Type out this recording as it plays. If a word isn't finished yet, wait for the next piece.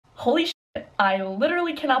Holy shit, I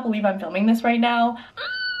literally cannot believe I'm filming this right now.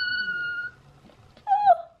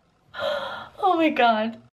 Oh my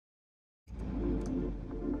god.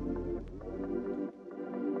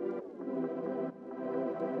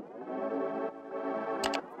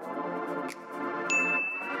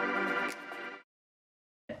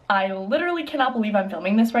 I literally cannot believe I'm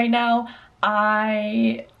filming this right now.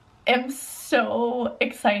 I am so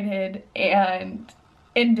excited and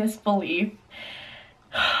in disbelief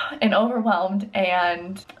and overwhelmed,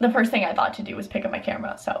 and the first thing I thought to do was pick up my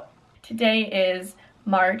camera. So today is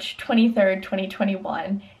March 23rd,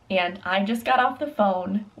 2021, and I just got off the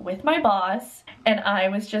phone with my boss and I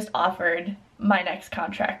was just offered my next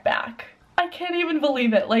contract back. I can't even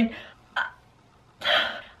believe it. Like,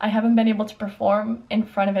 I haven't been able to perform in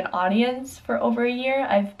front of an audience for over a year.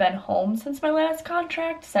 I've been home since my last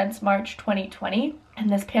contract, since March 2020, and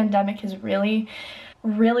this pandemic has really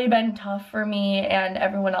been tough for me and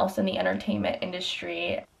everyone else in the entertainment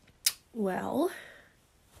industry. Well,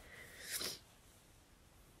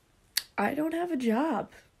 I don't have a job.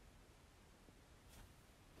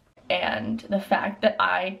 And the fact that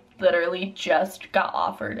I literally just got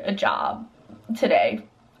offered a job today,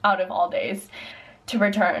 out of all days, to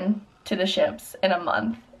return to the ships in a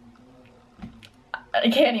month. I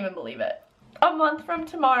can't even believe it. A month from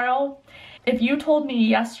tomorrow. If you told me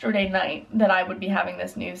yesterday night that I would be having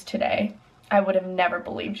this news today, I would have never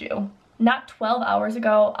believed you. Not 12 hours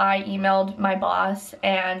ago, I emailed my boss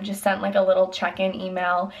and just sent like a little check-in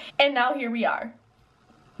email, and now here we are.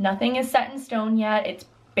 Nothing is set in stone yet. It's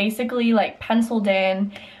basically like penciled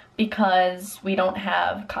in, because we don't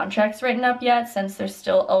have contracts written up yet, since there's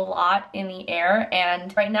still a lot in the air,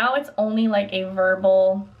 and right now it's only like a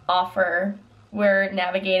verbal offer. We're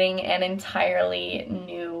navigating an entirely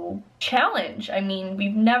new challenge. I mean,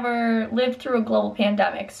 we've never lived through a global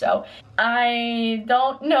pandemic, so I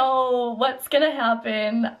don't know what's gonna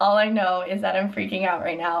happen. All I know is that I'm freaking out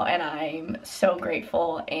right now, and I'm so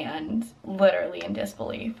grateful and literally in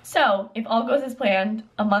disbelief. So if all goes as planned,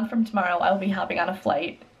 a month from tomorrow I will be hopping on a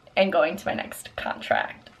flight and going to my next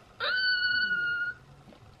contract.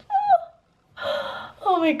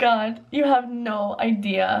 Oh my god, you have no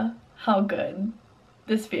idea how good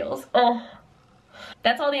this feels. Oh,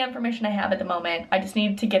 that's all the information I have at the moment. I just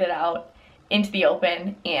need to get it out into the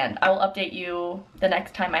open, and I will update you the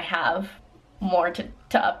next time I have more to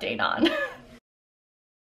update on.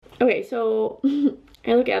 Okay, so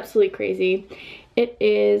I look absolutely crazy. It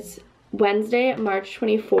is Wednesday, March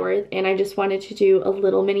 24th, and I just wanted to do a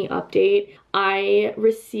little mini update. I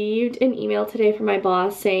received an email today from my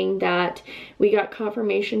boss saying that we got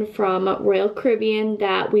confirmation from Royal Caribbean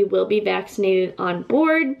that we will be vaccinated on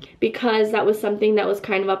board, because that was something that was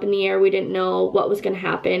kind of up in the air. We didn't know what was going to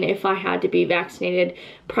happen, if I had to be vaccinated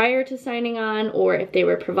prior to signing on or if they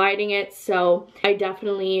were providing it. So I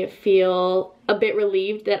definitely feel a bit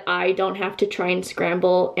relieved that I don't have to try and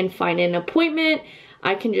scramble and find an appointment.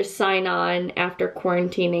 I can just sign on after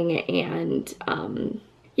quarantining, and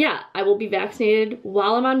yeah, I will be vaccinated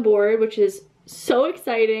while I'm on board, which is so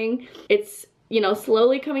exciting. It's, you know,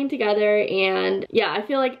 slowly coming together, and yeah, I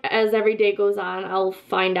feel like as every day goes on, I'll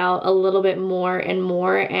find out a little bit more and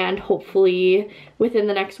more, and hopefully within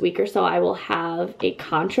the next week or so I will have a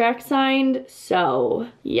contract signed. So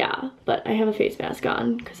yeah, but I have a face mask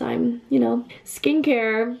on because I'm, you know,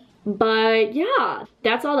 skincare. But yeah,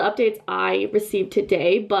 that's all the updates I received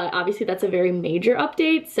today, but obviously that's a very major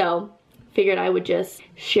update, so figured I would just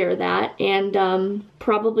share that and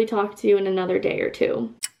probably talk to you in another day or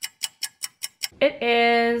two. It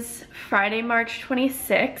is Friday, March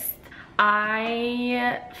 26th.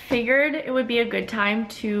 I figured it would be a good time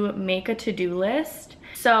to make a to-do list.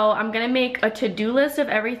 So I'm gonna make a to-do list of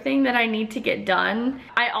everything that I need to get done.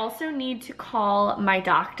 I also need to call my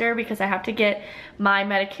doctor because I have to get my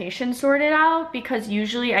medication sorted out, because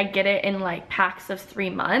usually I get it in like packs of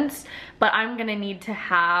 3 months, but I'm gonna need to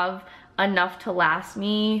have enough to last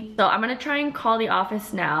me. So I'm gonna try and call the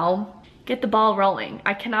office now, get the ball rolling.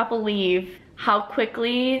 I cannot believe how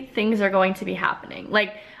quickly things are going to be happening.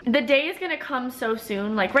 Like, the day is gonna come so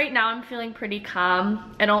soon. Like right now I'm feeling pretty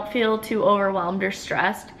calm. I don't feel too overwhelmed or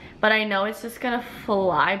stressed, but I know it's just gonna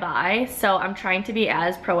fly by, so I'm trying to be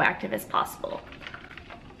as proactive as possible.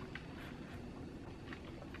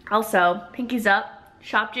 Also, pinkies up,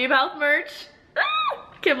 shop Bauth merch. Ah,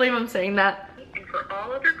 can't believe I'm saying that. And for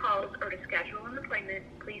all other calls or to schedule an appointment,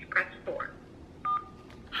 please press 4.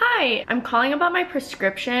 Hi, I'm calling about my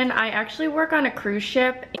prescription. I actually work on a cruise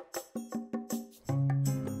ship.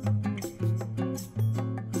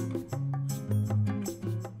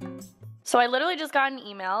 So I literally just got an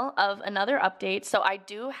email of another update. So I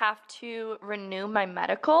do have to renew my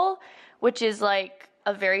medical, which is like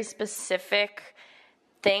a very specific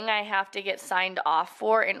thing I have to get signed off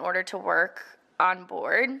for in order to work on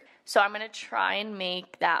board. So I'm gonna try and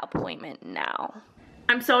make that appointment now.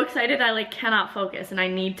 I'm so excited I like cannot focus and I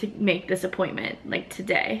need to make this appointment like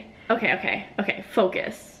today. Okay,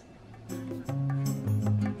 focus.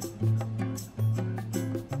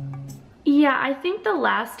 Yeah, I think the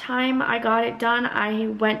last time I got it done, I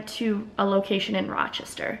went to a location in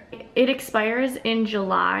Rochester. It expires in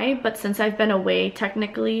July, but since I've been away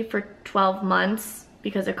technically for 12 months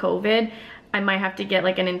because of COVID, I might have to get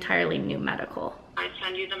like an entirely new medical. I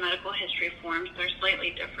send you the medical history forms. They're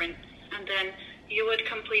slightly different. And then you would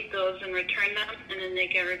complete those and return them, and then they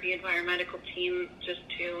get reviewed by our medical team just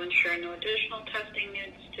to ensure no additional testing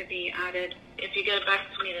needs to be added. If you get it back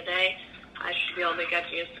to me today, I should be able to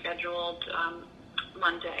get you scheduled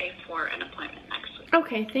Monday for an appointment next week.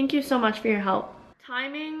 Okay, thank you so much for your help.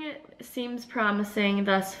 Timing seems promising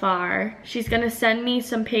thus far. She's gonna send me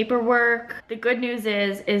some paperwork. The good news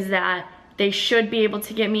is that they should be able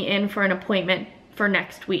to get me in for an appointment for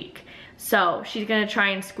next week. So she's gonna try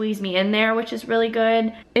and squeeze me in there, which is really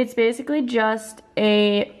good. It's basically just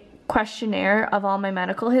a questionnaire of all my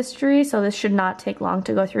medical history, so this should not take long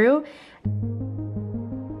to go through.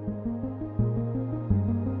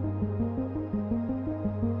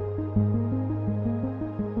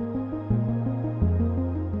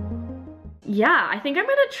 Yeah, I think I'm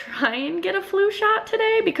gonna try and get a flu shot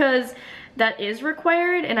today because that is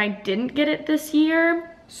required and I didn't get it this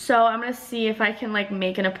year. So I'm gonna see if I can like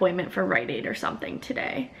make an appointment for Rite Aid or something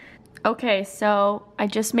today. Okay, so I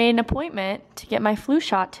just made an appointment to get my flu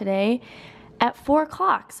shot today at 4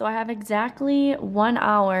 o'clock. So I have exactly 1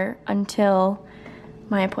 hour until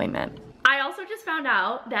my appointment. I also just found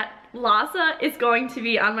out that Lhasa is going to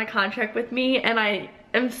be on my contract with me and I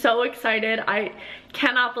am so excited. I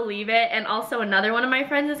cannot believe it. And also another one of my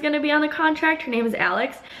friends is gonna be on the contract. Her name is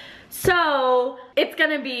Alex. So it's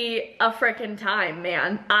gonna be a frickin' time,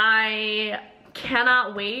 man. I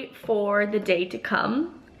cannot wait for the day to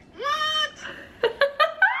come. What?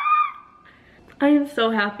 I am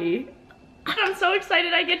so happy. I'm so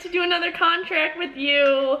excited I get to do another contract with you.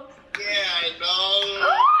 Yeah, I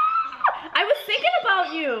know. I was thinking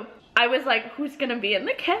about you. I was like, who's gonna be in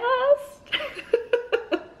the cast?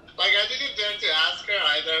 Like, I didn't dare to ask her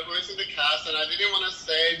either who is in the cast, and I didn't want to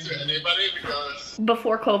say to anybody because...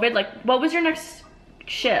 Before COVID, like, what was your next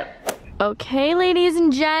ship? Okay, ladies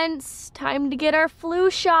and gents, time to get our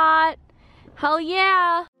flu shot. Hell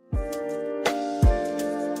yeah.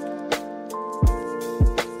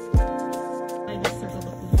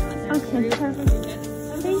 Okay, perfect.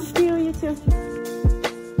 Thank you, you too.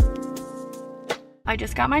 I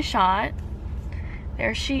just got my shot.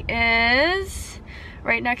 There she is.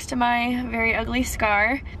 Right next to my very ugly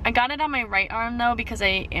scar. I got it on my right arm though because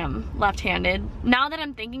I am left-handed. Now that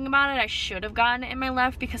I'm thinking about it, I should have gotten it in my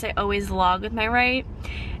left because I always log with my right.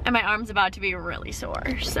 And my arm's about to be really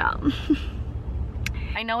sore, so.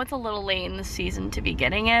 I know it's a little late in the season to be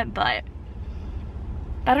getting it, but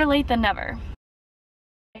better late than never.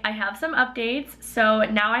 I have some updates. So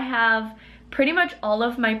now I have pretty much all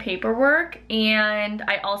of my paperwork and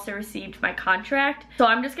I also received my contract. So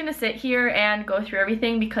I'm just gonna sit here and go through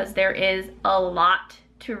everything because there is a lot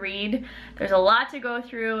to read. There's a lot to go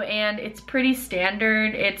through and it's pretty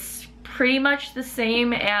standard. It's pretty much the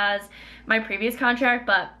same as my previous contract,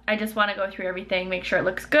 but I just wanna go through everything, make sure it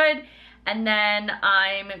looks good. And then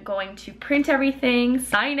I'm going to print everything,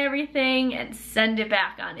 sign everything, and send it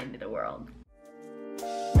back on into the world.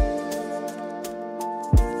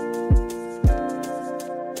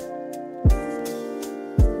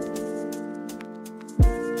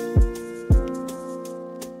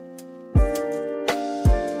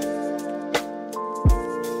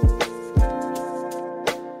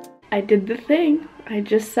 I did the thing. I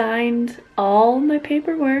just signed all my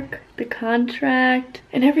paperwork, the contract,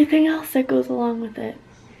 and everything else that goes along with it.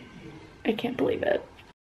 I can't believe it.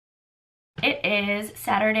 It is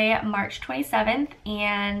Saturday, March 27th,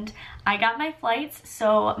 and I got my flights.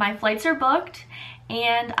 So my flights are booked,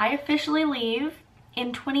 and I officially leave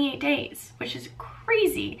in 28 days, which is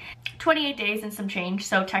crazy. 28 days and some change,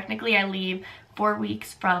 so technically I leave 4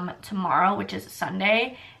 weeks from tomorrow, which is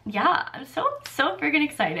Sunday. Yeah, I'm so freaking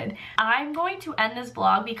excited. I'm going to end this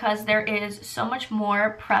vlog because there is so much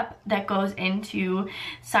more prep that goes into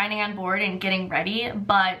signing on board and getting ready,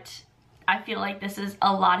 but I feel like this is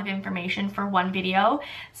a lot of information for one video.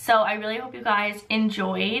 So I really hope you guys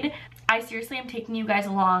enjoyed. I seriously am taking you guys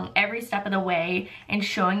along every step of the way and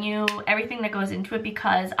showing you everything that goes into it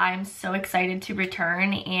because I'm so excited to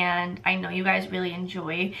return, and I know you guys really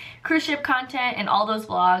enjoy cruise ship content and all those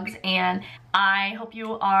vlogs, and I hope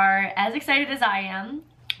you are as excited as I am.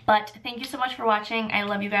 But thank you so much for watching. I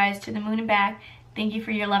love you guys to the moon and back. Thank you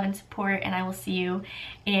for your love and support, and I will see you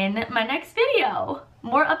in my next video.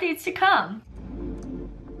 More updates to come.